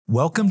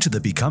Welcome to the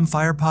Become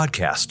Fire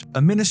podcast,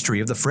 a ministry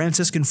of the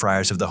Franciscan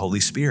Friars of the Holy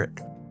Spirit.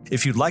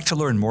 If you'd like to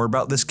learn more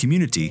about this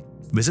community,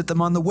 visit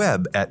them on the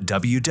web at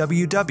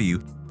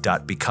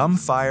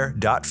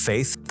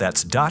www.becomefire.faith.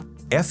 That's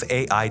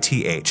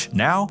 .faith.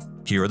 Now,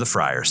 here are the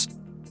Friars.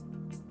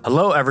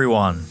 Hello,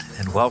 everyone,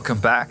 and welcome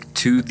back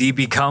to the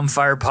Become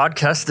Fire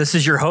podcast. This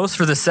is your host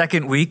for the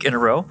second week in a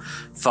row,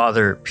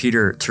 Father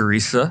Peter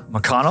Teresa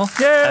McConnell,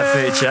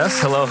 FHS.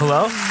 Hello,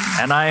 hello.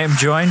 And I am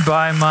joined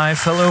by my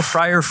fellow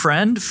friar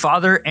friend,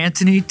 Father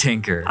Anthony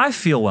Tinker. I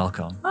feel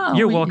welcome. Oh,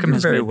 Your welcome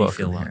has very made me welcome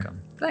feel here.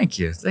 welcome. Thank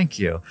you. Thank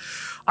you.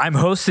 I'm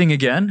hosting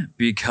again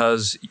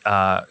because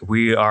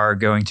we are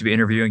going to be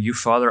interviewing you,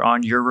 Father,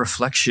 on your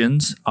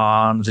reflections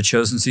on The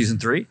Chosen Season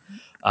 3.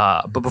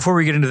 But before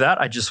we get into that,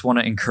 I just want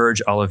to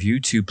encourage all of you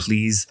to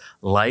please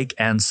like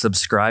and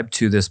subscribe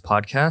to this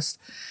podcast.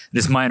 It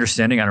is my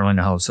understanding, I don't really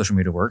know how social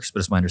media works, but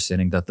it's my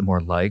understanding that the more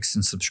likes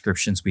and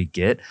subscriptions we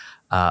get,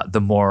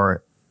 the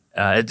more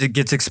it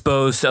gets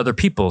exposed to other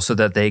people so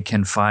that they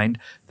can find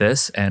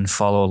this and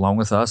follow along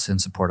with us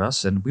and support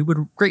us. And we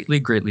would greatly,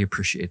 greatly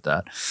appreciate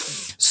that.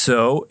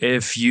 So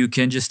if you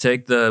can just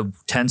take the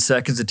 10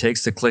 seconds it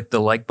takes to click the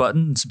like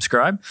button and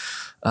subscribe,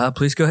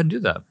 please go ahead and do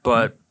that.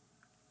 But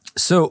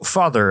so,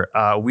 Father,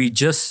 we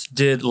just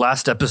did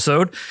last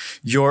episode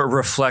your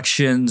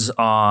reflections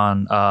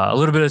on a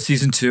little bit of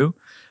season 2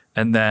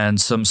 and then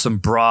some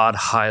broad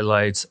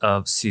highlights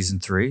of season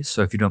 3.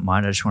 So if you don't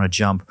mind, I just want to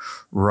jump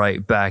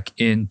right back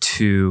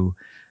into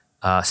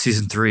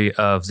season 3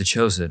 of The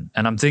Chosen.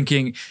 And I'm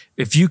thinking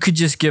if you could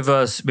just give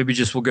us, maybe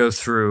just we'll go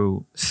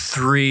through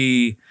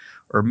 3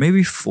 or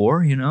maybe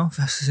 4,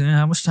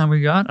 how much time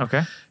we got?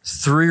 Okay.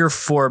 3 or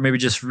 4, maybe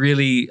just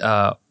really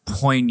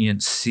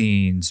poignant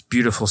scenes,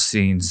 beautiful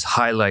scenes,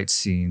 highlight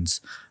scenes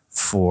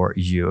for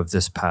you of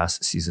this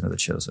past season of The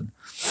Chosen.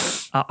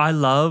 I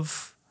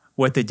love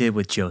what they did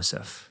with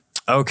Joseph.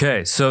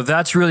 Okay, so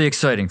that's really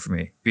exciting for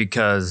me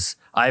because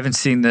I haven't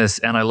seen this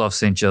and I love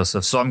St.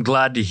 Joseph. So I'm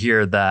glad to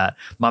hear that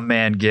my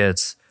man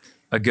gets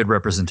a good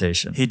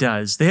representation. He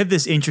does. They have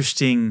this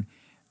interesting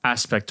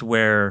aspect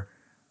where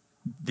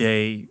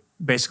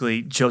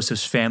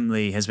Joseph's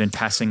family has been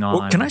passing on.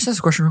 Well, can I just ask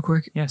a question real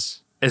quick?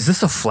 Yes. Is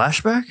this a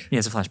flashback? Yeah,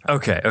 it's a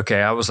flashback.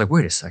 Okay. I was like,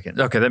 wait a second.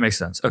 Okay, that makes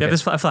sense. Okay. Yeah,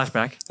 this a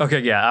flashback. Okay,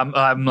 yeah.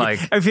 I'm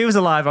like, If he was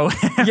alive, I would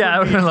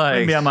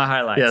like, be on my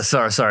highlights. Yeah,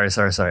 sorry.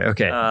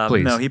 Okay,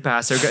 please. No, he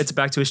passed. It's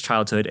back to his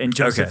childhood, and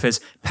Joseph has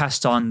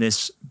passed on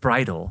this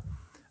bridle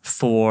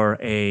for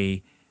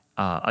a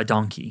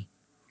donkey.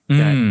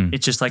 That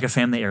it's just like a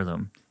family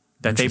heirloom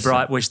that they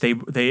brought, which they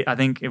I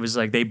think it was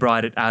like they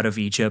brought it out of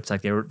Egypt.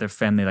 Like their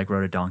family like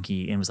rode a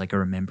donkey and it was like a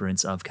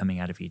remembrance of coming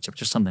out of Egypt,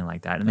 just something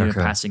like that. And they've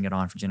been passing it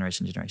on from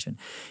generation to generation.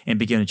 And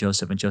beginning with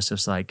Joseph, and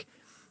Joseph's like,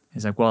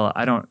 he's like, well,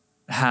 I don't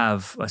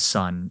have a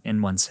son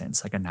in one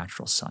sense, like a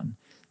natural son,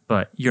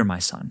 but you're my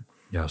son.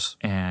 Yes.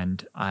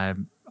 And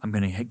I'm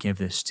going to give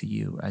this to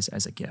you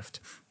as a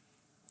gift.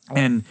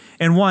 And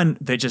one,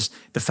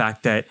 the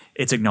fact that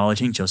it's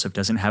acknowledging Joseph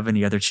doesn't have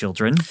any other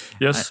children.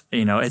 Yes.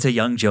 It's a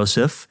young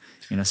Joseph.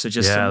 So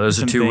just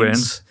those are 2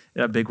 wins.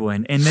 A big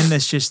win. And then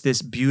there's just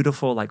this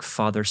beautiful like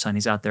father son.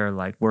 He's out there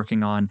like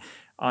working on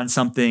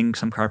something,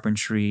 some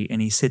carpentry,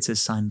 and he sits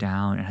his son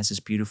down and has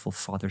this beautiful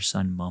father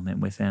son moment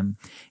with him.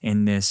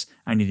 In this,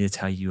 I need to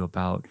tell you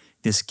about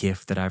this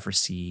gift that I've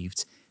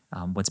received,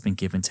 what's been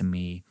given to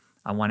me.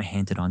 I want to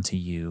hand it on to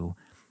you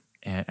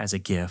as a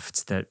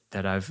gift that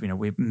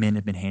men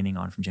have been handing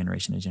on from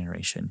generation to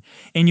generation.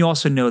 And you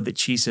also know that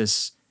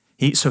Jesus,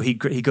 he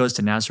goes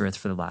to Nazareth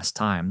for the last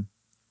time,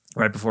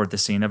 right before the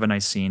scene. I have a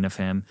nice scene of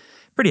him,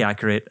 pretty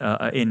accurate,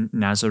 in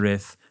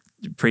Nazareth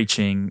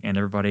preaching, and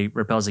everybody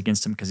rebels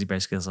against him because he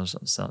basically calls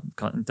himself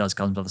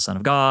the Son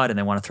of God, and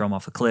they want to throw him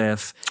off a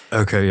cliff.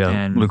 Okay, yeah,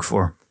 and, Luke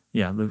 4.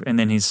 Yeah, Luke, and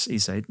then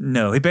he's like,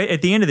 no. At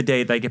the end of the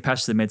day, they get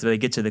past the midst, they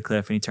get to the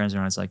cliff, and he turns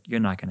around and is like, you're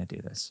not going to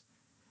do this.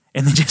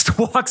 And then just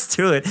walks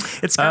through it.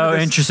 It's kind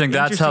of interesting.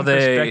 That's how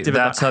they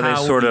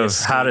sort of,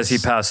 how does he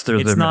pass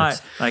through the It's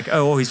not minutes? like,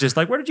 he's just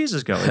like, where did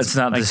Jesus go? It's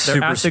not like the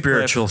super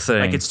spiritual thing.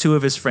 Like it's 2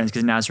 of his friends,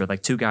 because Nazareth,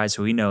 like 2 guys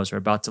who he knows are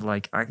about to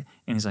and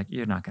he's like,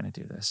 you're not going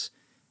to do this.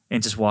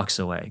 And just walks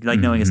away, like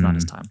knowing it's not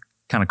his time.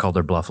 Kind of called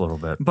their bluff a little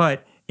bit.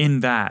 But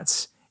in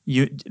that,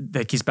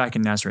 he's back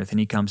in Nazareth and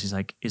he comes, he's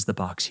like, is the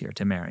box here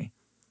to Mary?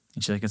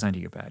 And she's like, it's under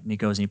your bed. And he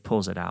goes and he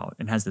pulls it out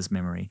and has this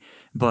memory.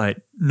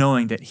 But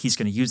knowing that he's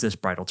going to use this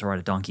bridle to ride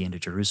a donkey into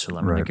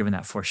Jerusalem, and they're given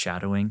that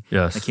foreshadowing.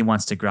 Yes. Like he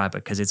wants to grab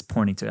it because it's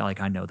pointing to, like,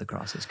 I know the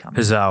cross is coming.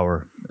 His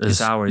hour is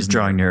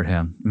drawing near at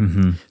him.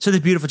 Mm-hmm. So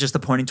there's beautiful, just the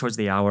pointing towards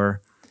the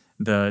hour,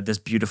 this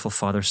beautiful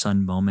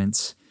father-son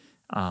moment.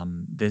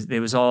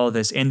 There was all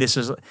this, and this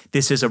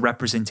is a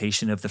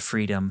representation of the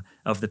freedom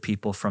of the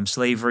people from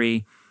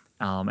slavery.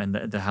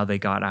 And how they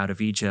got out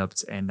of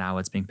Egypt, and now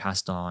it's being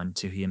passed on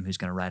to him who's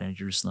going to ride into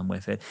Jerusalem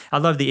with it. I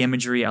love the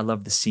imagery. I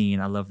love the scene.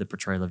 I love the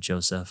portrayal of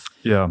Joseph.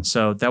 Yeah.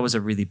 So that was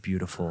a really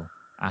beautiful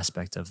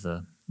aspect of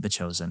the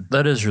Chosen.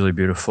 That is really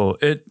beautiful.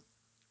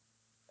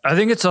 I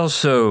think it's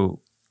also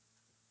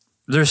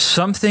there's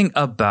something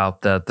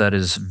about that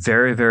is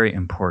very, very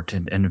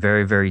important and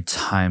very, very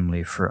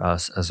timely for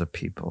us as a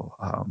people,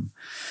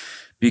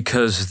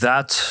 because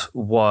that's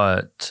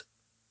what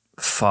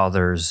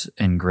fathers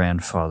and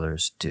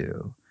grandfathers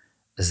do,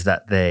 is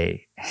that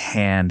they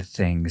hand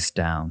things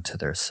down to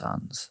their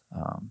sons.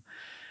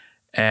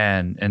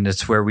 And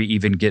it's where we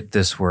even get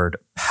this word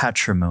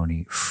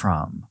patrimony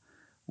from,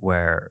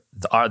 where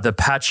the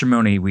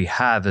patrimony we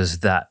have is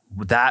that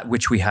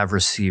which we have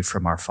received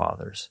from our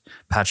fathers.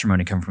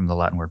 Patrimony comes from the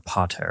Latin word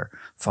pater,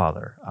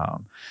 father.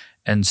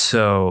 And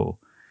so,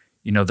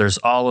 there's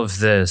all of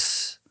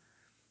this,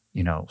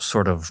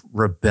 sort of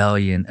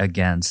rebellion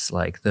against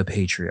like the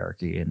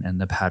patriarchy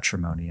and the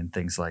patrimony and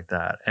things like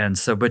that. And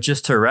so, but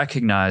just to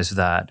recognize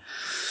that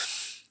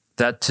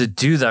to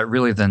do that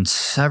really then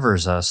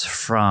severs us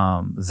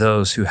from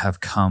those who have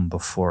come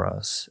before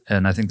us.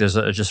 And I think there's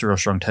just a real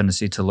strong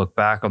tendency to look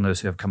back on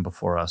those who have come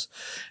before us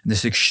in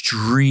this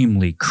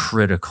extremely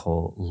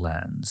critical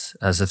lens,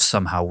 as if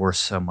somehow we're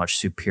so much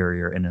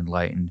superior and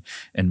enlightened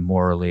and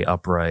morally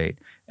upright,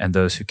 and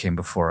those who came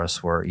before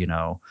us were,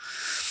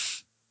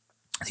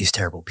 these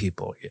terrible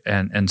people.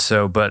 And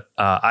so, but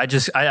I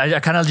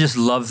kind of just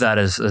love that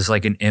as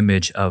like an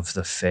image of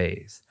the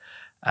faith,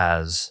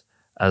 as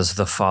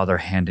the father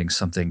handing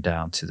something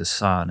down to the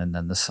son, and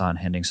then the son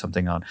handing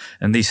something on.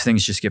 And these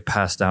things just get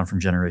passed down from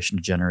generation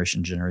to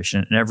generation to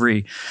generation. And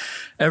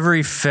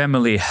every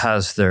family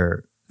has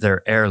their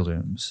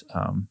heirlooms.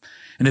 And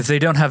if they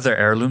don't have their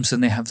heirlooms,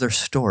 then they have their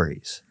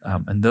stories.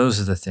 And those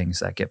are the things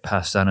that get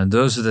passed down. And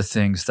those are the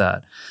things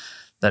that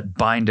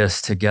bind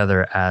us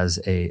together as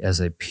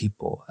a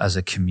people, as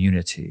a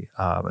community.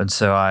 And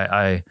so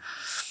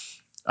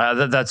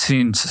that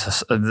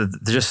seems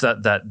just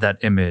that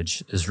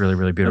image is really,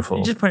 really beautiful.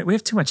 You just point, we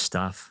have too much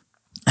stuff.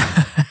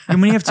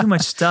 And when you have too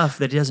much stuff,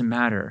 that it doesn't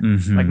matter.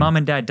 Mm-hmm. Like mom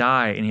and dad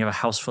die, and you have a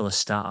house full of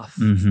stuff.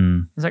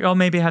 Mm-hmm. It's like, oh,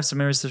 maybe I have some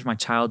memories of my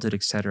childhood,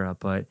 etc.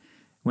 But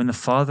when the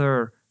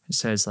father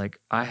says, like,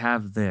 I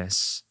have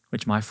this,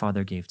 which my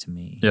father gave to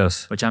me,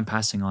 yes, which I'm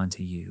passing on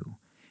to you.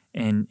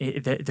 And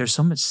there's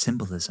so much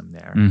symbolism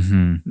there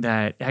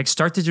that like,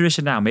 start the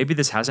tradition now. Maybe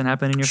this hasn't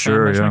happened in your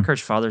family. I just want to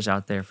encourage fathers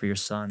out there for your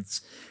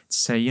sons to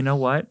say, you know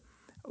what?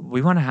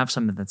 We want to have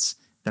something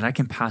that I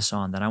can pass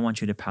on, that I want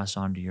you to pass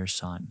on to your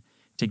son,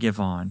 to give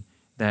on.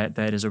 That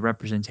is a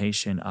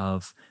representation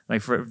of,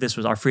 like, this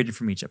was our freedom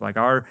from Egypt, like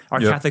our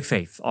Catholic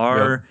faith,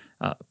 our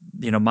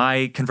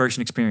my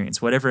conversion experience,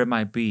 whatever it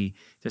might be.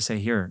 To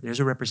say, there's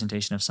a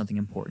representation of something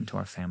important to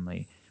our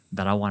family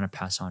that I want to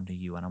pass on to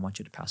you, and I want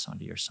you to pass on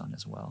to your son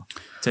as well,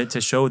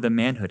 to show the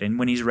manhood. And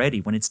when he's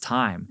ready, when it's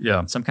time,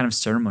 some kind of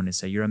ceremony to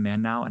say, you're a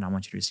man now, and I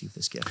want you to receive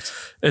this gift.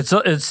 It's.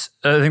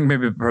 I think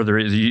maybe part of the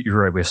reason,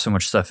 you're right, we have so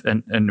much stuff,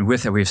 and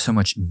with it, we have so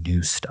much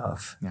new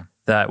stuff. Yeah.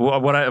 That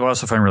what I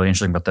also find really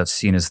interesting about that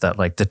scene is that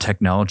like the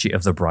technology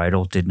of the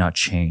bridle did not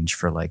change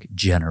for like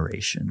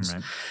generations,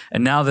 right.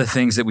 And now the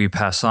things that we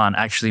pass on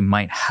actually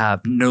might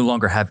no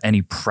longer have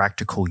any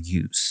practical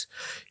use.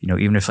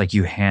 Even if like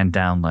you hand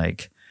down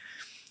like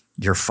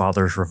your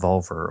father's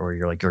revolver or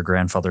your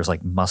grandfather's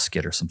like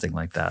musket or something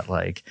like that.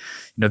 Like,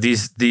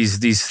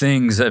 these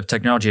things of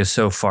technology has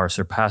so far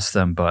surpassed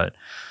them, but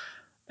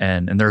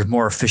and there's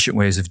more efficient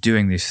ways of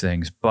doing these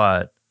things,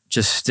 but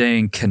just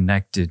staying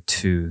connected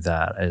to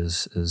that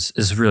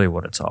is really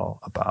what it's all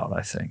about,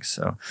 I think.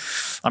 So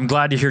I'm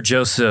glad to hear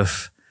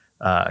Joseph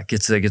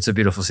gets a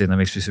beautiful scene that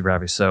makes me super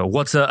happy. So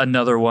what's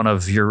another one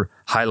of your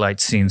highlight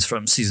scenes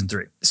from season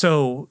 3?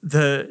 So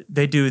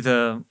they do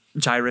the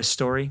Jairus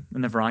story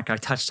and the Veronica. I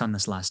touched on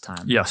this last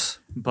time. Yes.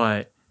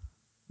 But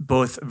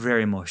both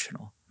very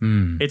emotional.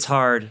 It's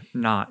hard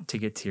not to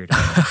get teared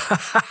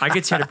up. I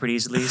get teared up pretty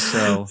easily,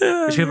 so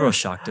which people are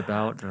shocked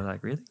about. They're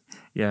like, really?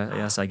 Yeah,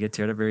 yes, I get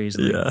teared up very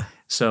easily. Yeah.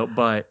 So,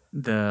 but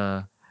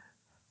when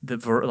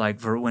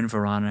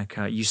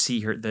Veronica, you see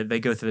her, they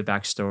go through the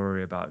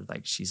backstory about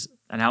like she's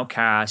an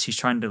outcast. She's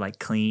trying to like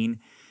clean,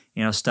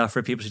 stuff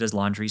for people. She does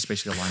laundry. She's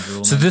basically a laundry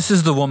woman. So this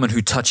is the woman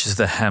who touches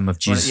the hem of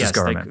Jesus'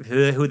 garment.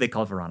 Like, who they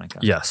call Veronica.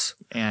 Yes.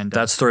 And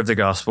that story of the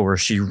gospel where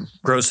she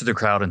grows through the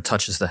crowd and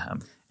touches the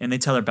hem. And they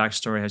tell her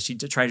backstory how she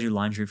tries to do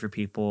laundry for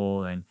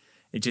people, and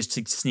it just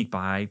to sneak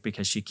by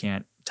because she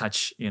can't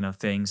touch,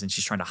 things, and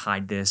she's trying to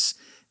hide this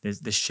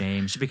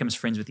shame. She becomes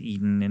friends with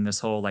Eden and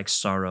this whole like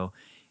sorrow.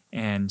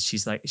 And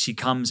she's like, she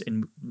comes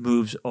and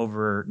moves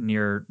over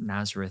near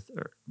Nazareth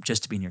or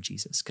just to be near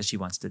Jesus because she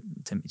wants to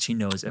she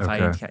knows if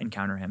I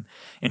encounter him,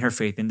 and her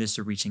faith in this,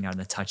 the reaching out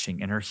and the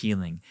touching and her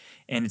healing.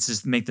 And it's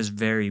just make this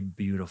very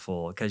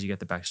beautiful, because you get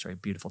the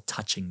backstory, beautiful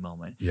touching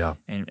moment. Yeah.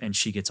 And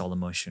she gets all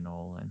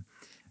emotional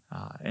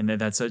and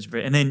that's such.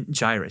 And then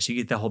Jairus, you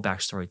get the whole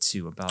backstory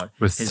too about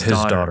with his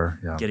daughter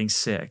getting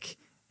sick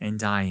and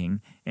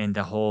dying, and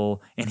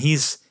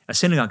he's a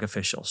synagogue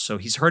official, so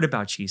he's heard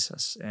about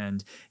Jesus,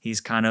 and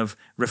he's kind of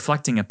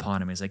reflecting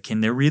upon him. He's like,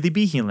 can there really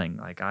be healing?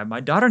 Like,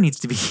 my daughter needs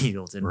to be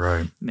healed, and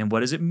right. And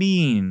what does it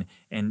mean?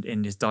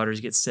 And his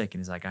daughters get sick,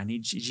 and he's like, I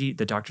need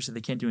the doctor said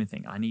they can't do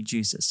anything. I need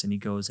Jesus, and he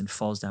goes and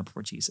falls down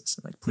before Jesus,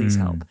 and like, please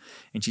help.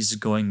 And Jesus is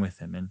going with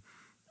him,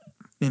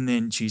 and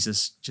then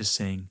Jesus just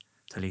saying,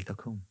 Talitha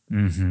kum,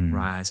 Mm-hmm.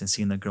 rise, and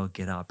seeing the girl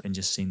get up and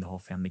just seeing the whole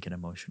family get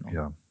emotional.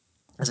 Yeah.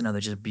 That's another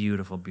just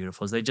beautiful.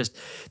 They just,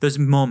 those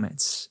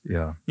moments.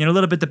 Yeah. You know, a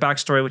little bit the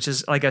backstory, which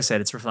is, like I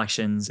said, it's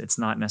reflections. It's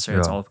not necessarily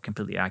it's Yeah. all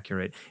completely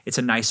accurate. It's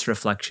a nice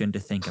reflection to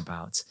think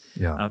about,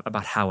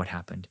 about how it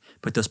happened.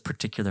 But those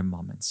particular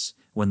moments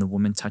when the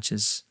woman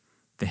touches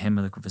the hem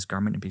of his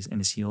garment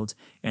and is healed,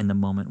 and the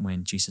moment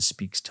when Jesus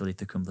speaks,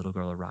 Talitha kum, little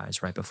girl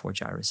arise, right before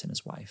Jairus and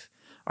his wife,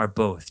 are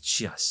both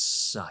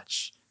just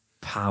such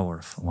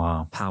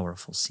powerful,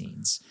 powerful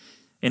scenes.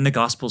 In the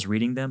Gospels,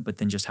 reading them, but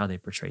then just how they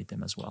portrayed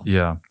them as well.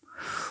 Yeah.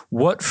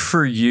 What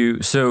for you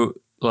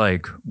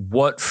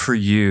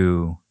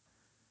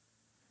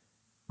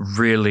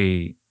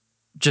really,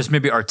 just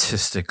maybe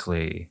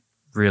artistically,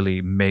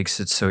 really makes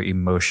it so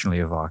emotionally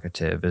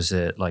evocative? Is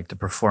it like the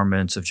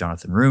performance of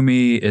Jonathan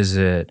Rumi? Is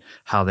it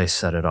how they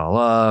set it all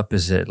up?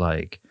 Is it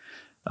like...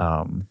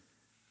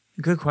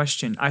 Good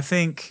question. I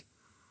think...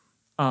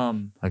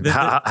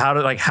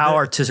 how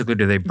artistically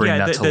do they bring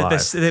that to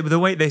life? The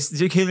way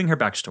they're healing her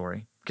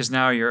backstory, because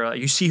now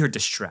you see her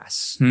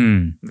distress.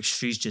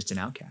 She's just an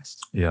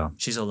outcast. Yeah,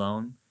 she's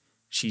alone.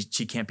 She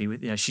can't be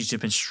with. She's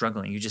just been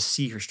struggling. You just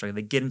see her struggle.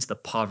 They get into the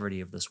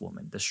poverty of this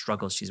woman, the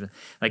struggles she's been.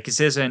 Like, this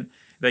isn't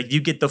like you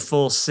get the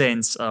full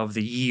sense of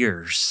the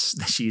years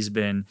that she's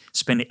been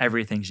spending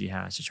everything she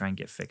has to try and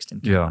get fixed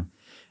and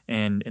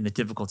and the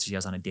difficulty she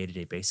has on a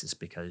day-to-day basis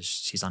because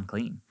she's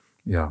unclean.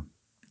 Yeah.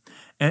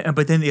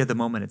 But then the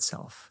moment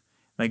itself,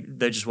 like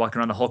they're just walking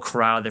around the whole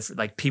crowd.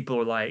 Like people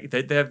are like,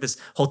 they have this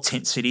whole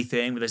tent city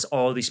thing where there's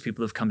all these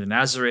people who've come to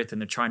Nazareth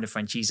and they're trying to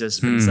find Jesus.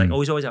 But he's like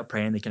always out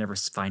praying. They can never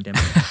find him.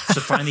 So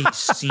finally he's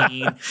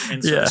seen,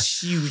 and so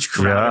this huge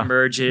crowd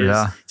emerges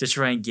to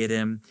try and get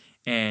him.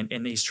 And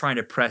he's trying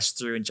to press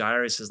through, and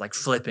Jairus is like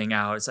flipping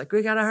out. It's like,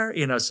 we gotta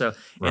hurry, So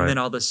and then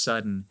all of a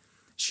sudden,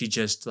 she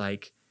just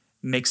like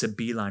makes a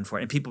beeline for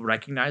it, and people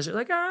recognize her,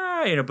 like,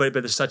 but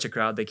there's such a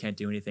crowd they can't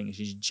do anything, and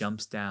she just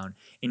jumps down,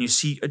 and you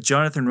see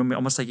Jonathan Rumi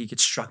almost like he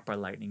gets struck by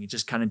lightning. He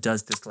just kind of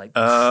does this like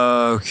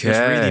this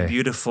really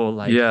beautiful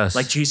like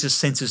Jesus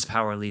senses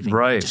power leaving,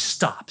 just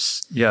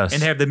stops, and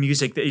they have the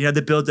music,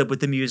 the build up with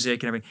the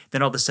music and everything.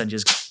 Then all of a sudden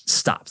just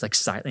stops like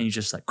silent, and you're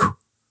just like, whew.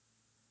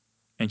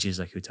 And she's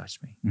like, who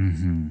touched me?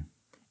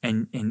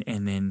 And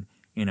then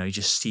you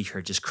just see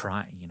her just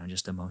crying,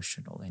 just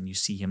emotional. And you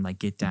see him like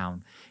get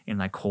down and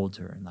like hold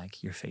her and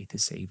like, your faith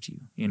has saved you.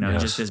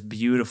 Just this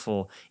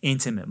beautiful,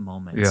 intimate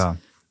moment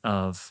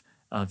of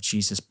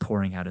Jesus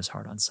pouring out his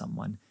heart on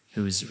someone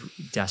who is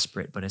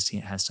desperate, but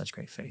has such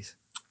great faith.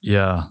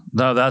 Yeah,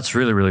 no, that's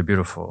really, really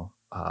beautiful.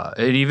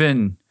 It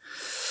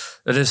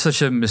is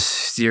such a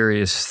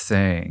mysterious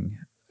thing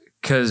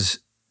because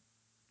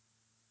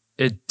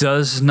it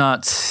does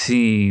not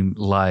seem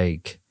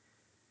like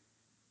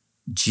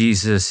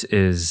Jesus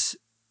is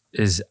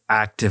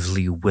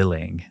actively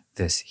willing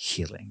this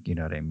healing. You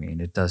know what I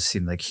mean? It does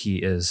seem like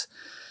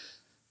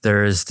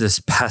there is this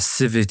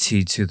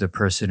passivity to the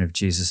person of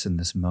Jesus in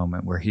this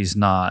moment where he's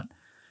not,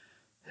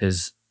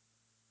 his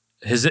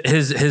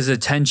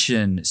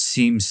attention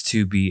seems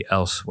to be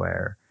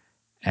elsewhere,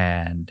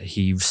 and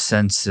he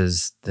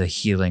senses the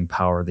healing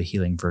power, the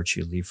healing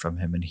virtue leave from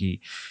him. And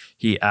he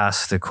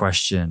asks the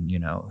question,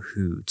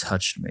 who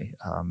touched me?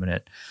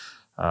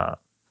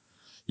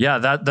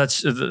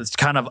 That's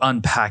kind of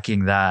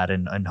unpacking that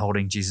and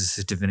holding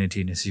Jesus'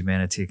 divinity and his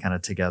humanity kind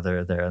of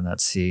together there in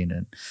that scene.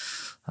 And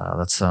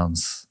that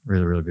sounds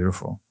really, really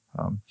beautiful.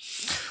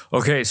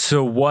 Okay,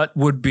 so what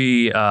would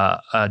be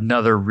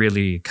another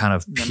really kind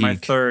of peak? My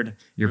third.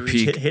 Your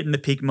peak. Hitting the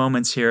peak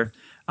moments here.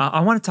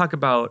 I want to talk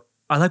about,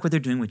 I like what they're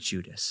doing with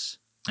Judas.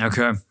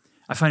 Okay.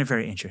 I find it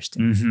very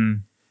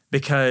interesting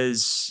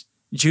because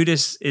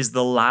Judas is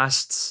the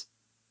last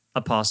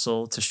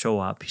apostle to show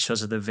up. He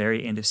shows up at the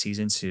very end of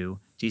season 2.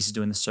 Jesus is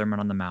doing the Sermon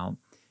on the Mount,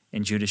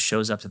 and Judas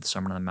shows up to the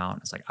Sermon on the Mount.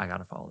 It's like, I got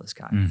to follow this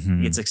guy.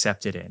 He gets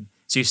accepted in.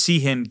 So you see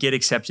him get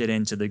accepted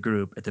into the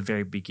group at the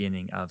very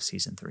beginning of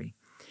season 3.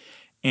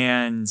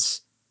 And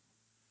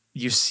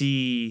you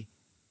see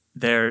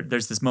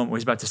there's this moment where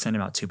he's about to send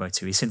him out 2 by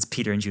 2. He sends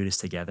Peter and Judas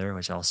together,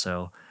 which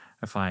also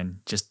I find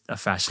just a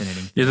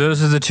fascinating thing. Yeah,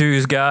 those are the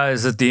 2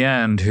 guys at the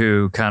end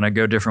who kind of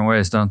go different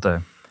ways, don't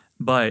they?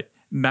 But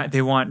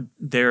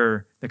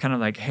they're kind of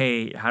like,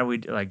 hey, how do we,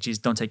 like, Jesus,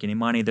 don't take any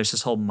money. There's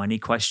this whole money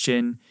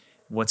question.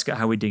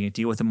 How are we doing a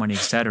deal with the money,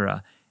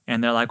 etc.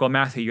 And they're like, well,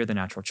 Matthew, you're the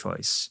natural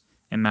choice.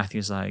 And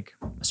Matthew's like,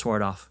 I swore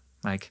it off.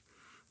 Like,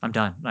 I'm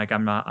done. Like,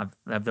 I'm not,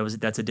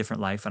 that's a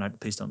different life. And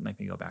please don't make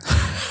me go back.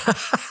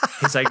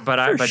 He's like,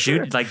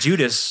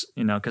 Judas,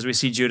 because we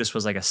see Judas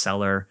was like a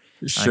seller.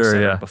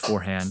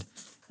 Beforehand.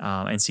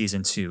 In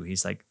season 2,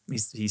 he's like,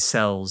 he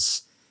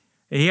sells.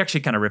 He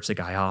actually kind of rips a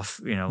guy off,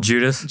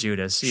 Judas.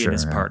 He and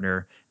his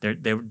partner,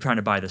 they were trying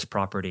to buy this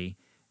property,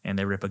 and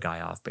they rip a guy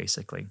off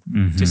basically.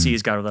 To see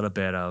he's got a little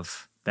bit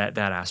of that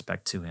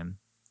aspect to him.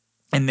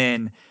 And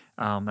then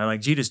they're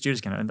like, Judas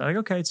kind of, they're like,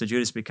 okay. So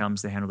Judas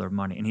becomes the handler of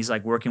money, and he's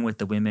like working with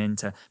the women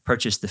to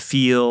purchase the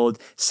field,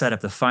 set up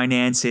the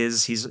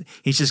finances. He's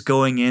just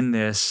going in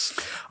this.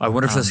 I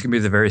wonder if that's gonna be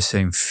the very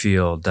same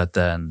field that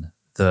then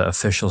the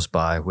officials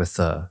buy with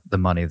the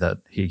money that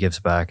he gives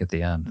back at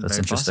the end. That's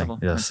Very interesting.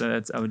 possible.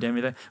 Yes. I would damn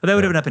you that. Well, that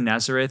would have been up in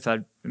Nazareth.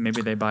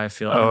 Maybe they buy a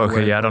field. Oh,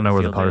 okay. Yeah, I don't know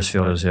where the potter's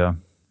field is. Yeah.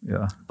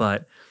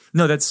 But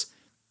no, that's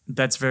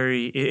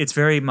very. It's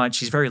very much.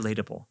 He's very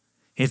relatable.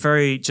 He's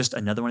very just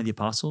another one of the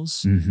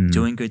apostles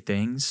doing good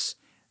things,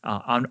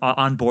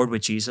 on board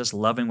with Jesus,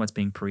 loving what's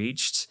being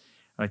preached.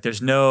 Like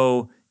there's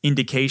no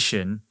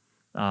indication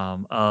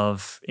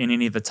of in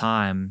any of the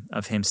time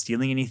of him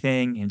stealing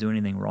anything, him doing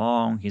anything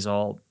wrong. He's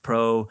all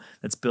pro.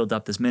 Let's build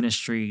up this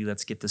ministry.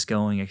 Let's get this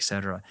going,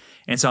 etc.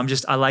 And so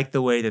I like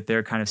the way that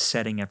they're kind of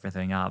setting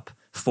everything up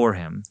for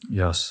him.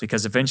 Yes.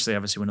 Because eventually,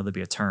 obviously, when there'll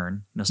be a turn,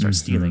 and he'll start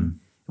stealing.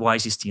 Why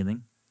is he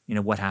stealing?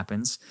 What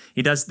happens?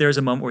 He does. There's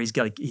a moment where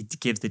he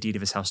gives the deed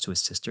of his house to his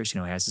sisters. He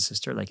has a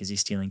sister. Like, is he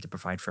stealing to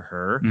provide for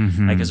her?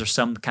 Like, is there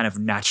some kind of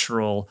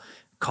natural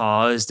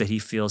cause that he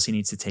feels he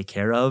needs to take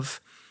care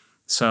of?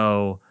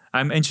 So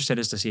I'm interested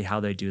as to see how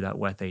they do that,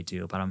 what they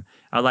do. But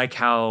I like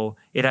how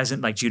it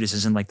hasn't, like, Judas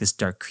isn't like this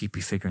dark, creepy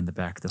figure in the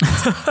back of the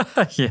whole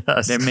time.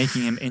 Yes. They're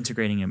making him,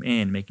 integrating him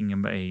in, making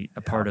him a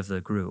part of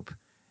the group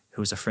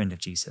who's a friend of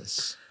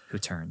Jesus, who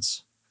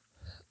turns.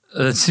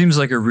 It seems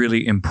like a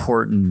really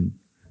important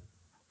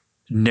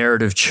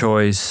narrative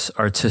choice,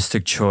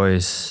 artistic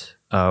choice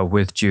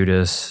with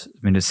Judas. I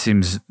mean, it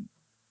seems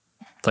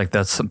like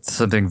that's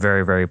something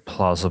very, very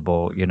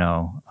plausible,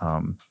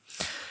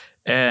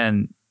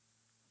 and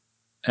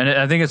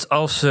I think it's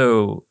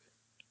also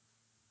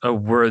a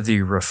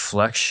worthy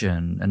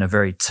reflection and a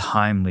very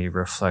timely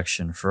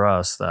reflection for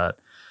us that,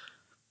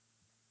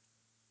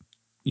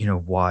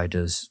 why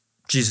does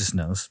Jesus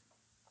knows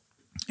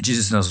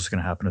what's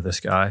going to happen to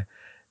this guy,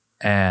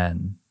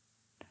 and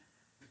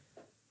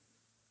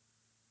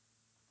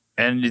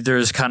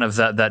there's kind of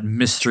that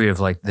mystery of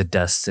like the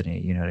destiny,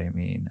 you know what I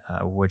mean?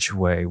 Which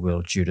way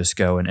will Judas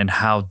go? And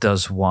how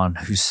does one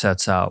who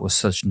sets out with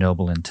such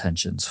noble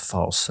intentions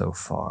fall so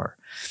far?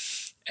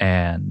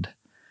 And,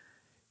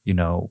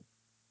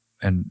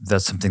 and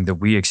that's something that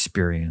we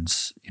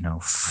experience,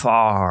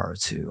 far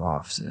too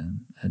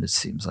often. And it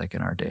seems like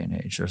in our day and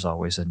age, there's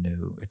always a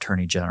new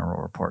Attorney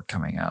General report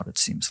coming out, it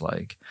seems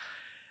like,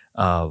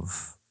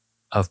 of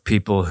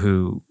people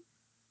who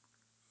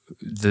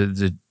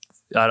there's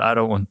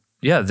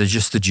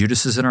just the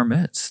Judases in our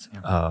midst,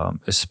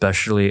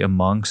 especially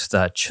amongst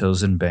that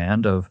chosen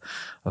band of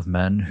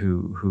men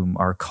whom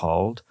are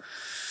called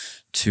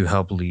to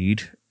help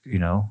lead,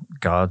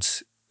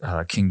 God's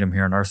kingdom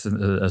here on earth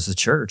as the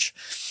church.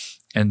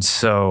 And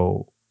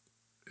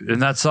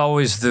that's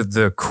always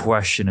the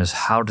question is,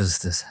 how does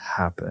this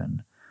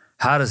happen?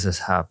 How does this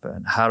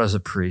happen? How does a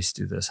priest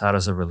do this? How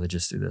does a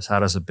religious do this? How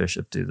does a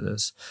bishop do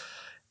this?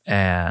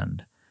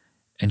 And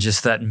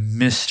just that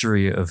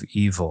mystery of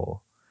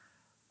evil,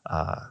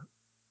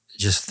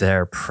 just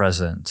there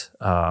present,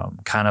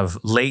 kind of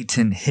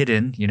latent,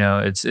 hidden,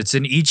 it's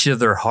in each of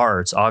their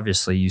hearts.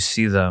 Obviously, you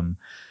see them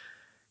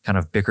kind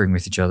of bickering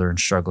with each other and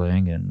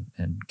struggling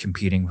and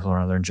competing with one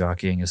another and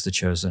jockeying as the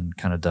chosen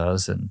kind of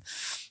does. And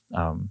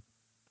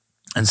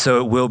so I think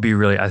it will be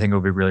really,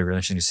 really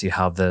interesting to see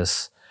how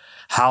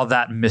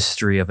that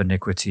mystery of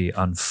iniquity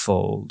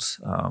unfolds.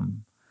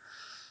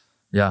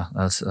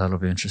 That'll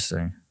be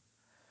interesting.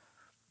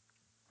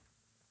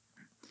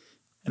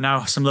 And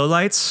now some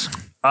lowlights.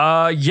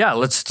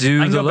 Let's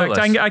do the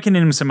lowlights. I can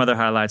name some other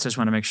highlights. I just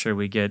want to make sure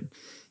we get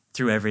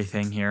through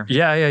everything here.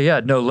 Yeah.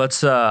 No,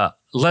 let's.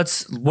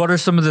 What are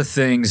some of the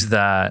things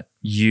that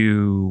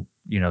you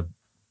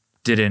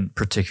didn't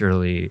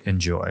particularly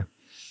enjoy?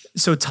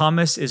 So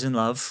Thomas is in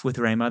love with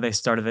Rhema. They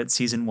started at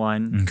season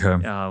 1.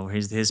 Okay.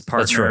 His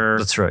partner.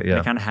 That's right. Yeah.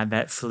 They kind of had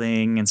that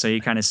fling, and so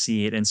you kind of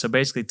see it. And so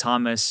basically,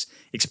 Thomas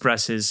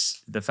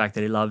expresses the fact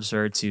that he loves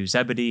her to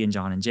Zebedee and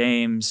John and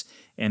James,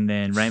 and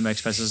then Rhema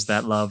expresses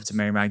that love to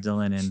Mary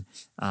Magdalene and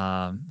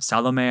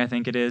Salome, I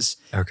think it is.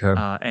 Okay.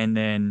 And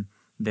then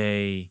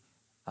they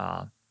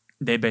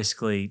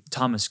basically,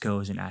 Thomas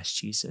goes and asks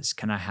Jesus,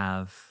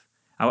 I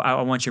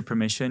want your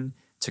permission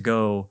to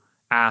go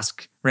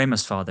ask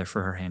Rhema's father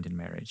for her hand in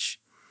marriage.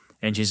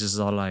 And Jesus is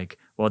all like,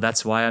 well,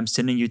 that's why I'm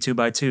sending you 2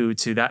 by 2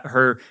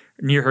 to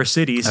near her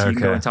city, so you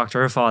can go and talk to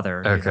her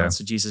father. Okay.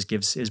 So Jesus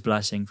gives his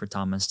blessing for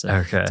Thomas to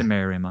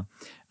marry Rhema.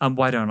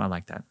 Why don't I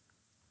like that?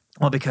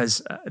 Well,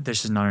 because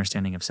there's just an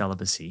understanding of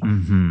celibacy.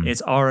 Mm-hmm.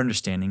 It's our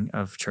understanding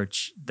of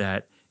church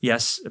that,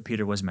 yes,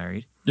 Peter was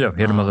married. Yeah,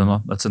 he had a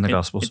mother-in-law. That's in the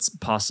Gospels. It's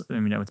possible.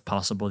 It's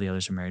possible the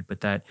others are married, but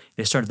that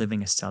they started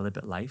living a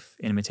celibate life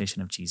in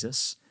imitation of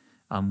Jesus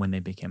when they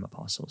became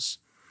apostles.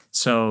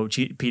 So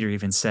Peter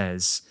even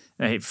says,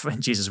 hey,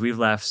 Jesus, we've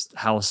left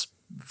house,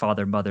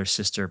 father, mother,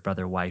 sister,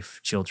 brother, wife,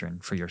 children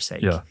for your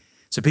sake. Yeah.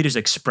 So Peter's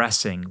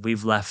expressing,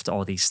 we've left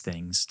all these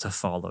things to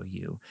follow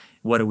you.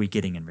 What are we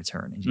getting in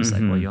return? And Jesus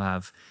like, well, you'll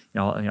have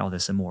all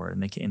this and more in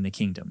the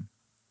kingdom.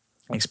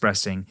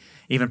 Expressing,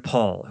 even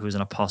Paul, who's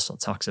an apostle,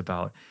 talks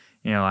about,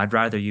 I'd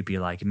rather you be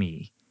like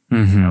me,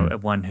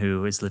 one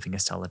who is living a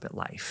celibate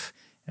life.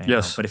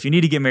 Yes. But if you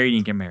need to get married, you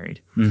can get married.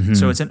 Mm-hmm.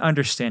 So it's an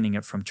understanding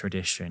from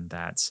tradition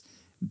that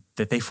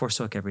that they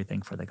forsook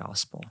everything for the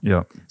gospel.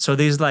 Yeah. So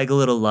these like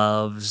little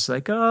loves,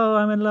 like, oh,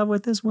 I'm in love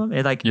with this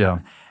woman. Like, Yeah.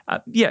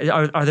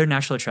 Are there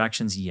natural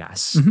attractions?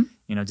 Yes.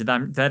 You know, did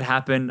that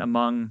happen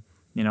among,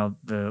 you know,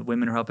 the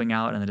women who are helping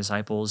out and the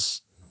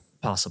disciples?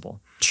 Possible.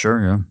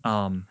 Sure.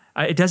 Yeah.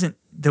 It doesn't,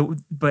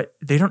 but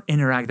they don't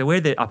interact the way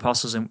that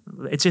apostles.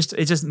 It's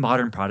just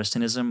modern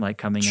Protestantism, like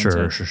coming into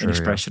an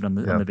expression on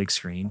the big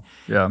screen.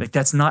 Yeah. Like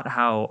that's not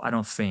how I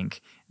don't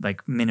think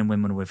like men and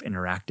women would have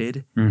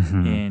interacted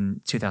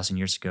in 2,000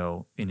 years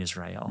ago in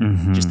Israel.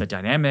 Just the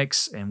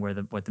dynamics and what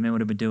the men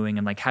would have been doing,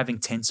 and like having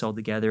tents all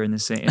together in the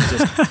same.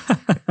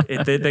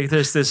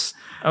 There's this.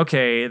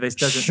 Okay, this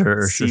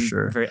doesn't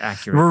seem very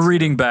accurate. We're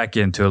reading back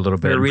into a little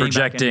bit,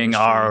 projecting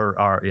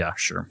our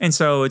sure. And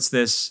so it's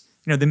this.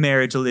 You know, the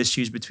marital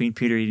issues between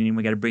Peter and Eden,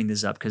 we got to bring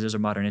this up because there's a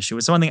modern issue.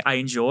 It's one thing I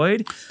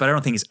enjoyed, but I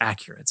don't think it's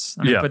accurate.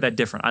 I'm going to put that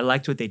different. I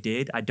liked what they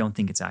did. I don't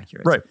think it's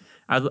accurate. Right.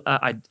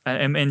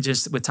 And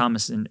just with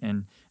Thomas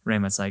and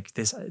Raymond, it's like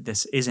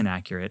this isn't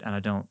accurate, and I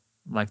don't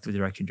like the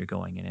direction you're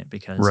going in it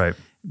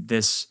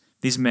because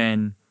these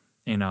men,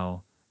 you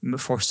know,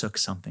 forsook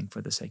something for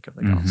the sake of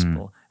the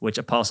gospel, which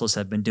apostles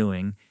have been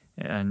doing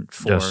and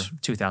for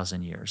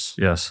 2,000 years.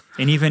 Yes.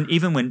 And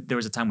even when there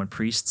was a time when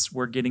priests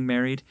were getting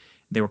married,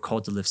 they were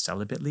called to live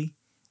celibately,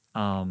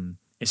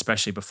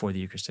 especially before the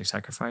Eucharistic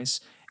sacrifice.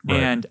 Right.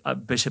 And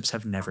bishops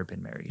have never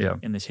been married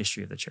in the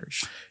history of the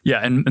church. Yeah,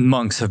 and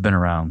monks have been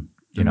around.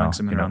 Monks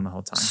have been around the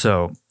whole time.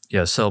 So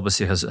yeah,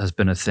 celibacy has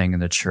been a thing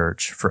in the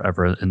church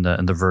forever. And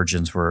the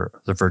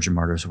virgin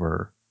martyrs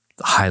were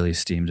highly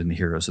esteemed and the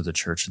heroes of the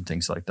church and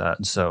things like that.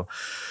 And so,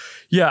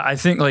 yeah, I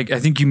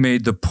think you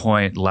made the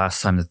point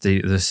last time that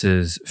this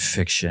is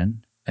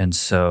fiction, and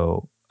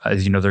so.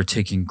 They're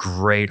taking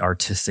great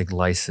artistic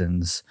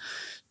license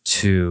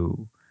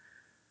to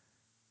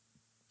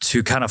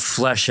kind of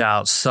flesh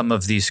out some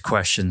of these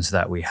questions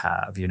that we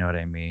have, you know what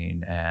I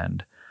mean?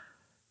 And,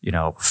 you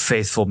know,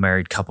 faithful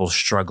married couples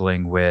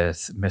struggling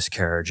with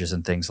miscarriages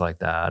and things like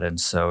that. And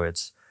so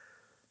it's,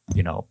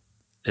 you know,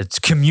 it's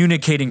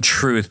communicating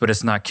truth, but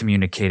it's not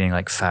communicating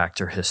like fact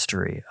or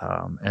history.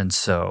 And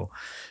so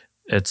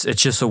it's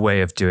just a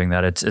way of doing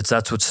that.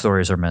 That's what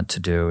stories are meant to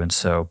do. And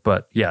so,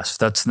 but yes,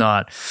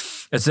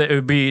 it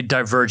would be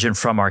divergent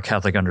from our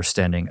Catholic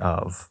understanding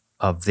of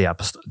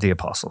the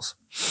apostles.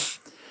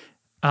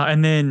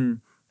 And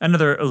then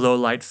another low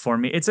light for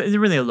me. It's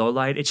really a low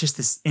light. It's just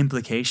this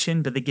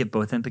implication, but they give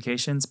both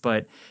implications.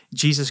 But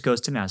Jesus goes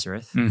to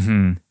Nazareth,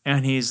 and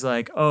he's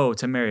like, "Oh,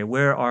 to Mary,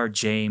 where are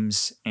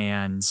James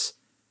and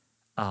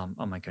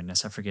oh my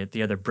goodness, I forget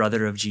the other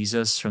brother of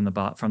Jesus from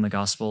the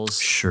Gospels."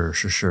 Sure.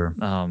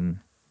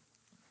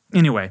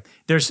 Anyway,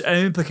 there's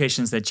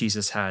implications that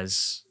Jesus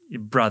has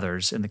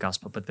brothers in the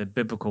gospel, but the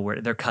biblical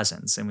word, they're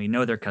cousins, and we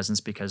know they're cousins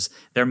because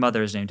their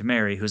mother is named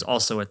Mary, who's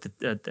also at the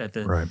foot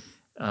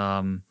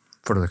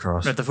of the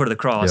cross. At the foot of the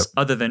cross. Yep.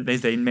 Other than they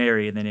name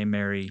Mary, and they name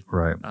Mary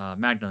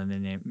Magdalene, they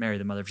name Mary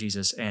the mother of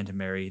Jesus, and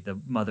Mary the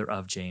mother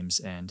of James,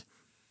 and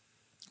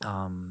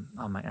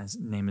my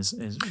name is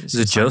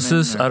it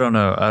Joseph? I don't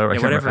know. I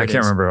can't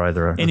remember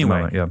either.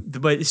 Anyway,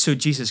 but so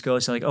Jesus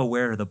goes like, "Oh,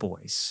 where are the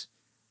boys?"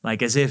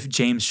 Like as if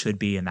James should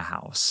be in the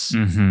house,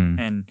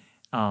 and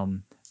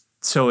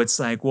so it's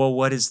like, well,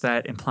 what is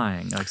that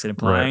implying? Like, is it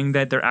implying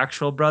that they're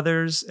actual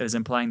brothers? Is it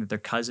implying that they're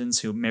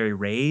cousins who Mary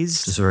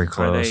raised? It's very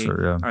close.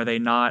 Are they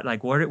not?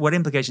 Like, what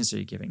implications are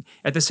you giving?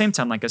 At the same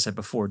time, like I said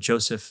before,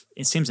 Joseph,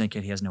 it seems like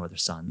he has no other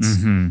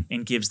sons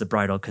and gives the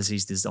bridal because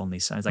he's his only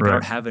son. It's like, I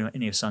don't have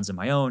any sons of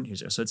my own.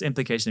 So it's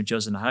implication of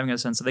Joseph not having a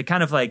son. So they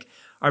kind of like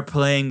are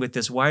playing with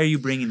this. Why are you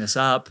bringing this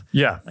up?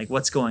 Yeah. Like,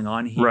 what's going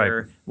on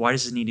here? Why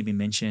does this need to be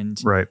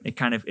mentioned? Right. It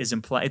kind of is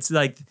implied. It's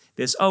like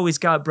this, oh, he's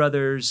got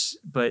brothers,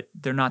 but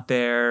they're not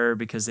there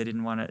because they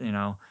didn't want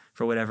to,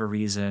 for whatever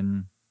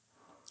reason.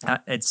 I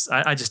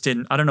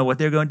don't know what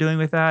they're doing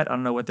with that. I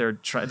don't know what they're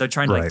trying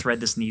to like thread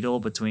this needle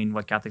between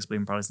what Catholics believe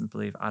and Protestants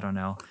believe. I don't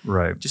know.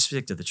 Right. Just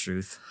stick to the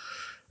truth.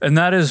 And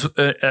that is,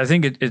 I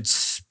think it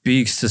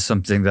speaks to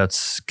something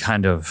that's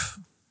kind of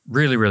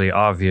really, really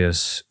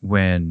obvious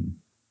when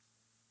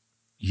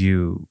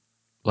you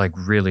like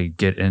really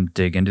dig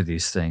into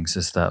these things,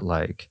 is that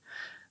like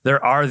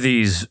there are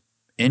these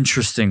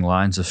interesting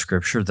lines of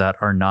scripture that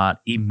are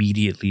not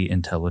immediately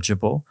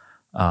intelligible,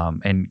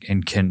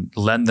 and can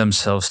lend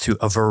themselves to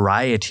a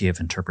variety of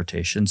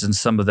interpretations, and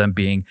some of them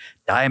being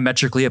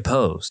diametrically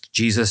opposed.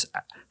 Jesus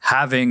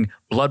having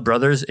blood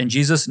brothers and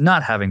Jesus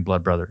not having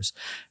blood brothers.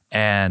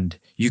 And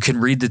you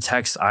can read the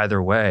text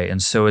either way.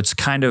 And so it's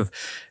kind of,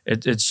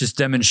 it just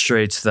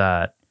demonstrates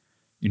that,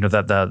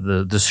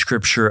 that the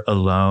scripture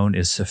alone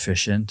is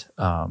sufficient.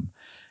 And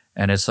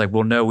it's like,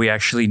 well, no, we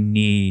actually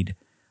need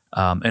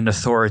an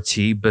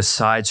authority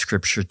besides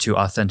scripture to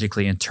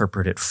authentically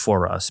interpret it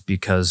for us,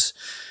 because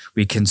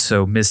we can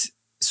so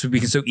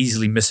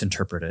easily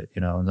misinterpret it,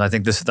 And I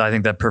think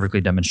that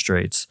perfectly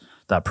demonstrates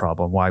that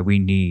problem, why we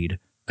need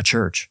a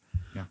church,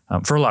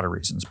 for a lot of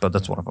reasons, but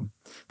that's one of them.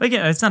 But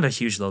again, it's not a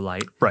huge low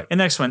light. Right. And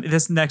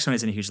this next one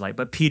isn't a huge light,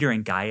 but Peter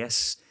and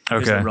Gaius,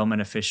 who's Okay. a Roman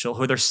official,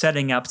 who they're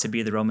setting up to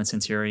be the Roman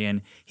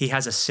centurion. He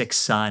has a sick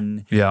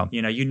son. Yeah.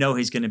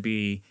 He's going to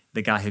be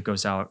the guy who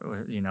goes out,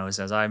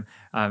 says,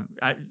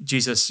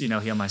 Jesus,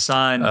 heal my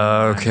son.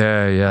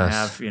 Okay. Yes. I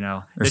have,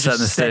 They're they're setting just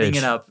the setting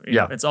stage. it up.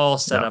 Yeah. It's all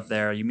set Yeah. up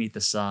there. You meet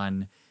the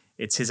son.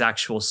 It's his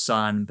actual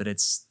son, but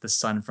it's the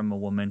son from a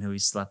woman who he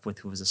slept with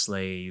who was a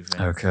slave.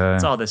 And Okay.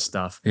 It's all this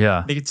stuff.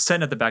 Yeah. They get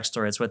setting up the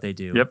backstory. That's what they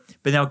do. Yep.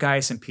 But now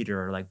Gaius and Peter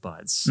are like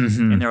buds.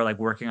 Mhm. And they're like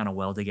working on a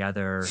well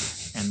together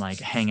and like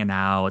hanging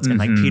out. And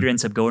like Peter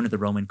ends up going to the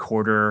Roman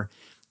quarter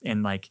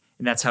and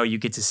that's how you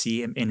get to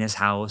see him in his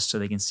house so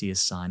they can see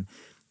his son.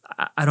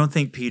 I don't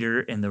think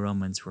Peter and the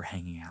Romans were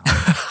hanging out.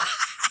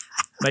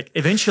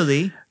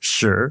 Eventually,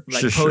 Sure.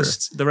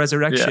 post the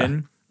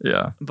resurrection.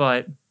 Yeah.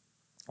 But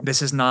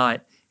this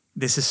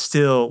is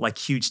still like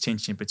huge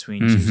tension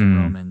between Jews and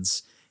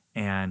Romans,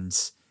 and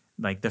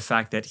like the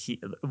fact that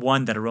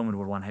that a Roman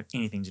would want to have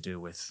anything to do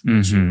with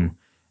a Jew,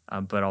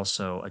 but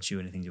also a Jew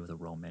anything to do with a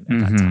Roman at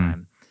that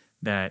time.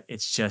 That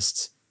it's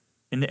just,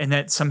 and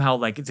that somehow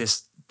like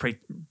this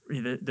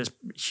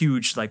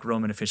huge like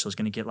Roman official is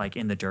going to get like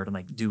in the dirt and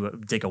like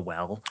dig a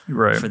well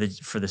Right.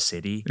 for the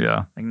city.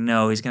 Yeah. Like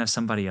no, he's going to have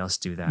somebody else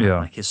do that. Yeah.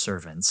 Like his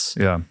servants.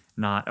 Yeah.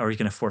 Or he's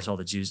going to force all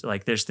the Jews.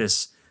 Like there's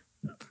this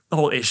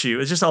whole issue.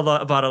 It's just all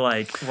about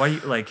why you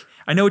like.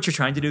 I know what you're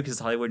trying to do because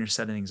it's Hollywood and you're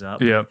setting things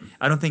up. Yeah.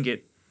 I don't think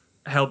it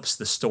helps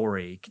the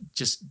story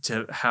just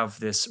to have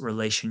this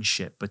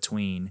relationship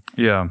between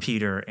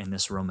Peter and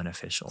this Roman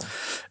official.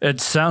 It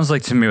sounds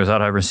like to me,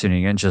 without ever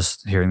seeing it,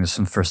 just hearing this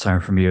for the first time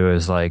from you,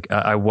 is like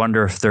I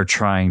wonder if they're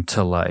trying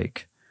to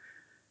like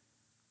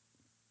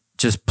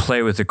just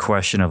play with the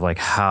question of like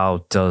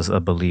how does a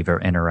believer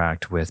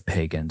interact with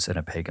pagans in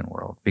a pagan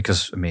world?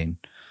 Because I mean,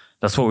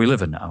 that's what we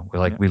live in now.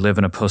 We live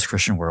in a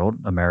post-Christian world.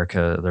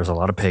 America, there's a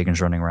lot of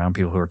pagans running around,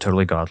 people who are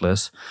totally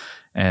godless.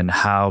 And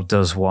how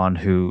does one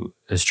who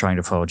is trying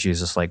to follow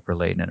Jesus like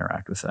relate and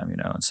interact with them?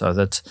 And so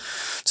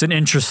it's an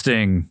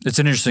interesting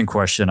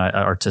question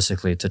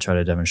artistically to try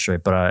to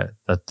demonstrate. But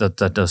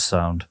that does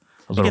sound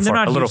a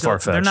little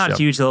far-fetched. They're not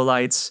huge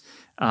lowlights.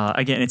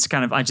 Again, it's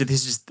kind of this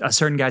is just a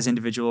certain guy's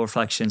individual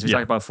reflections. We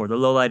talked about before. The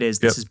low light is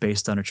this is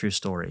based on a true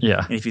story.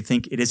 Yeah. And if you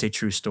think it is a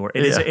true story,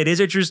 it is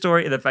a true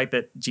story. The fact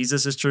that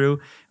Jesus is true,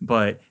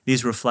 but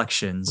these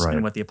reflections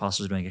and what the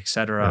apostles are doing,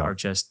 etc., are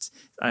just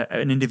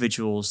an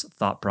individual's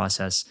thought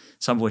process.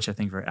 Some of which I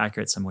think are very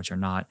accurate, some of which are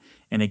not.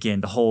 And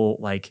again, the whole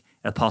like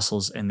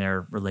apostles and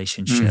their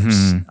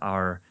relationships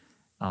are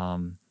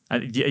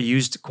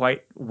used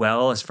quite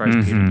well as far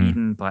as Peter and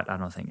Eden, but I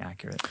don't think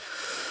accurate.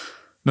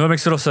 No, it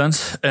makes total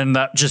sense. And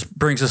that just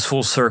brings us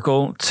full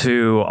circle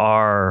to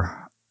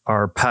our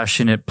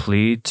passionate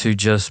plea to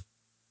just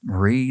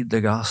read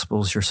the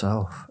Gospels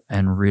yourself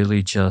and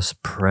really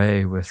just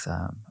pray with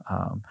them.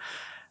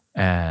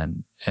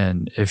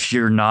 And if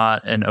you're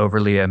not an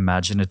overly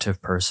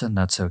imaginative person,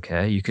 that's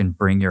okay. You can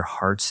bring your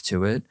hearts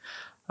to it.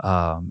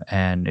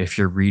 And if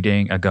you're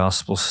reading a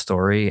gospel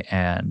story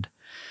and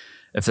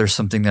if there's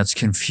something that's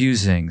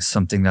confusing,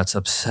 something that's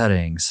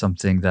upsetting,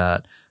 something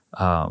that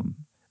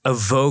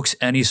evokes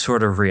any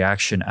sort of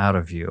reaction out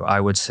of you,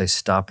 I would say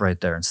stop right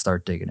there and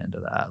start digging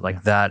into that.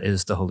 Like that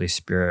is the Holy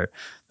Spirit.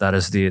 That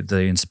is the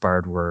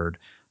inspired word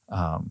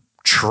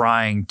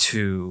trying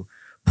to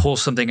pull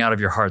something out of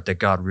your heart that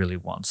God really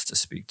wants to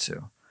speak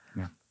to.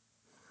 Yeah.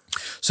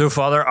 So,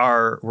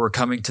 Father, we're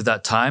coming to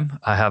that time.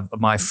 I have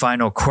my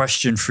final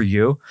question for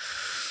you.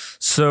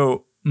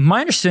 So,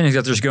 my understanding is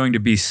that there's going to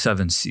be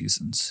 7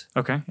 seasons.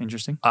 Okay,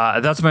 interesting.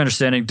 That's my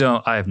understanding.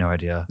 I have no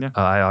idea. Yeah.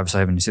 I obviously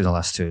haven't seen the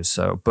last 2.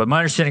 So, but my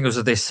understanding was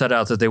that they set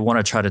out that they want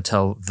to try to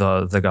tell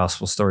the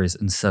gospel stories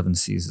in 7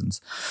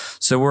 seasons.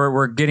 So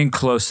we're getting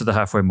close to the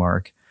halfway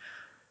mark.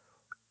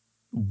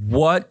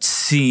 What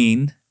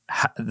scene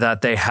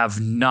that they have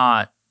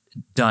not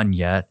done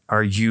yet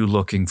are you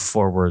looking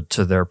forward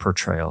to their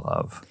portrayal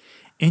of?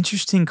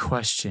 Interesting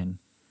question.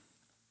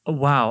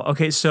 Wow.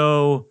 Okay,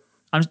 so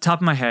on the top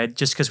of my head,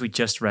 just because we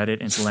just read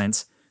it, it's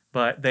Lent,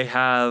 but they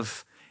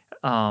have,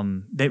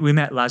 we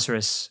met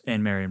Lazarus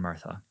and Mary and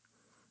Martha.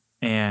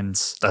 And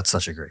that's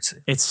such a great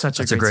scene. It's such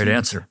a great scene.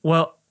 answer.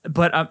 Well,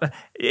 but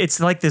it's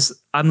like this.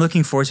 I'm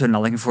looking forward to it and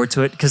not looking forward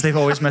to it because they've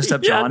always messed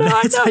up John. I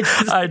know.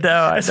 I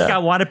know. I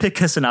want to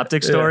pick a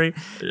synoptic story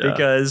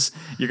because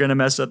you're going to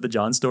mess up the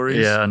John stories.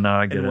 Yeah, no,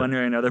 I get it. In one way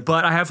or another.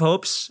 But I have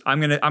hopes.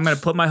 I'm gonna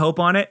put my hope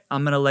on it.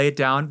 I'm gonna lay it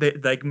down.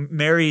 Like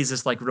Mary is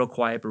this like real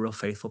quiet but real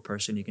faithful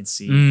person you can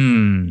see,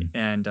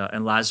 and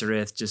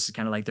Lazarus just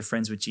kind of like the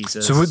friends with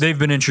Jesus. So they've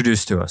been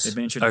introduced to us. They've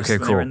been introduced. Okay,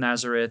 when they were in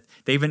Nazareth.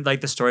 They even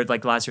like the story of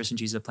like Lazarus and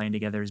Jesus playing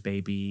together as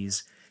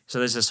babies. So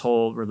there's this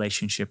whole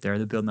relationship there.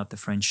 They're building up the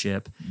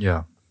friendship.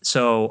 Yeah.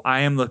 So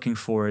I am looking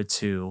forward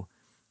to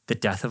the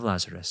death of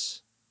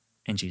Lazarus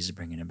and Jesus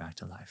bringing him back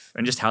to life.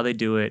 And just how they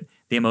do it,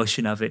 the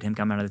emotion of it, him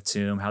coming out of the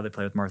tomb, how they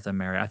play with Martha and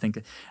Mary.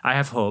 I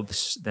have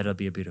hopes that it'll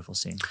be a beautiful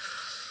scene.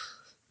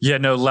 Yeah,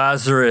 no,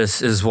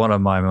 Lazarus is one of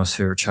my most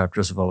favorite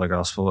chapters of all the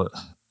gospel.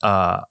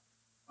 I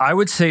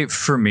would say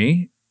for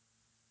me,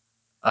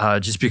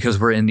 just because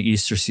we're in the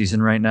Easter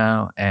season right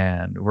now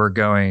and we're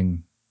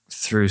going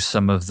through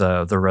some of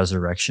the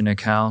resurrection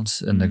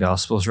accounts in the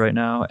Gospels right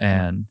now,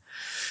 and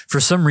for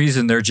some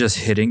reason they're just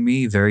hitting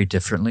me very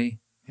differently.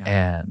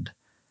 Yeah. And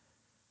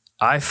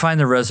I find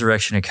the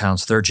resurrection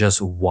accounts, they're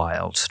just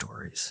wild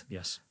stories.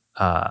 Yes.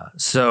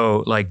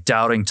 So like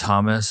Doubting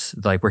Thomas,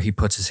 like where he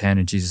puts his hand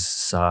in Jesus'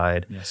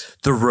 side, yes.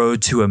 The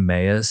road to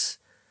Emmaus.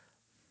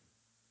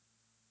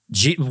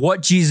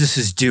 What Jesus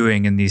is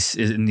doing in these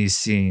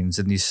scenes,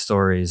 in these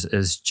stories,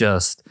 is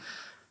just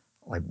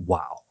like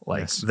wow.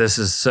 Like yes. This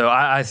is so.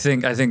 I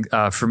think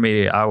for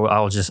me,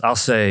 I'll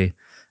say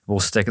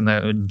we'll stick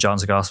in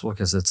John's Gospel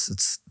because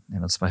it's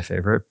it's my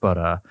favorite. But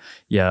I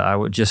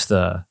would just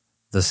the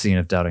scene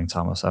of Doubting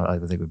Thomas. I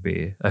think would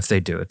be, if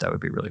they do it, that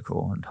would be really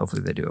cool, and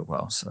hopefully they do it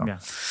well. So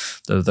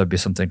that'd be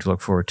something to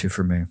look forward to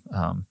for me.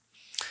 All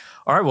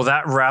right, well,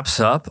 that wraps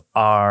up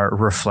our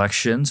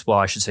reflections. Well,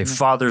 I should say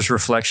Father's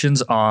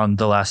reflections on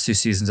the last 2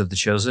 seasons of The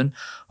Chosen.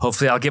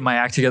 Hopefully I'll get my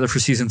act together for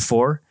season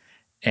 4,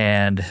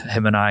 and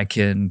him and I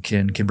can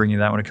bring you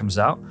that when it comes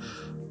out.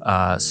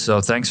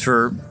 So thanks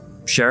for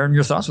sharing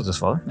your thoughts with us,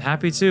 Father.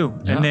 Happy to.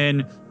 Yeah. And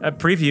then a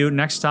preview,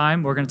 next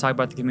time we're going to talk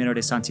about the Camino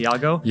de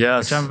Santiago,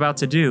 yes. which I'm about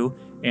to do.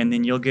 And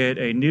then you'll get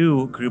a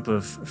new group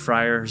of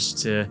friars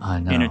to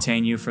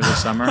entertain you for the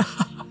summer.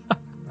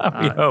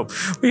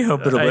 We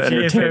hope it'll be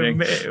entertaining.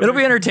 It'll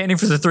be entertaining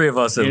for the 3 of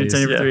us at least.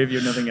 Entertaining for 3 of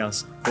you, nothing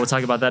else. We'll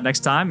talk about that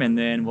next time, and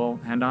then we'll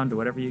hand on to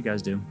whatever you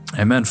guys do.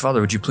 Amen.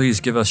 Father, would you please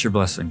give us your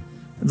blessing?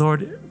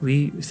 Lord,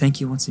 we thank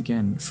you once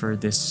again for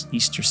this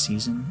Easter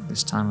season,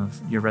 this time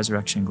of your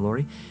resurrection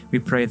glory. We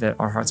pray that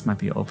our hearts might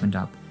be opened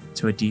up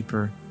to a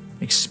deeper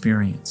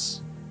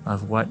experience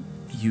of what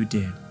you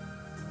did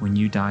when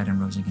you died and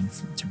rose again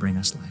to bring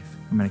us life.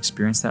 We might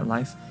experience that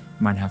life.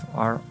 We might have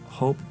our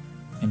hope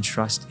and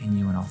trust in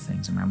you in all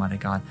things. And mighty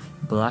God,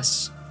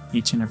 bless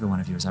each and every one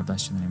of you as I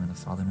bless you in the name of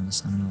the Father, and of the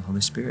Son, and of the Holy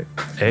Spirit.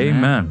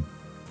 Amen.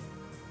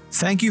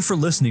 Thank you for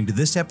listening to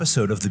this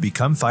episode of the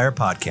Become Fire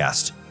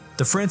podcast.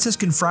 The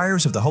Franciscan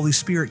Friars of the Holy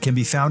Spirit can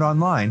be found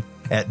online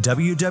at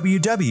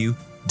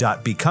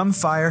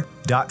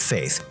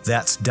www.becomefire.faith.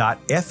 That's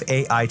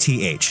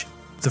 .faith.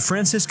 The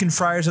Franciscan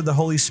Friars of the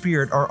Holy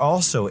Spirit are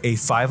also a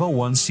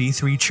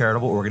 501c3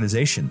 charitable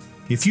organization.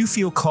 If you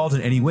feel called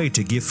in any way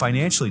to give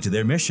financially to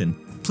their mission,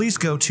 please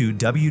go to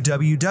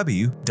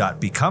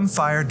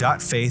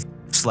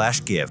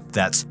www.becomefire.faith/give.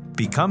 That's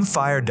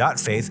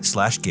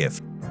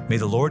becomefire.faith/give. May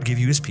the Lord give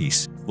you his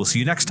peace. We'll see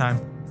you next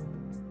time.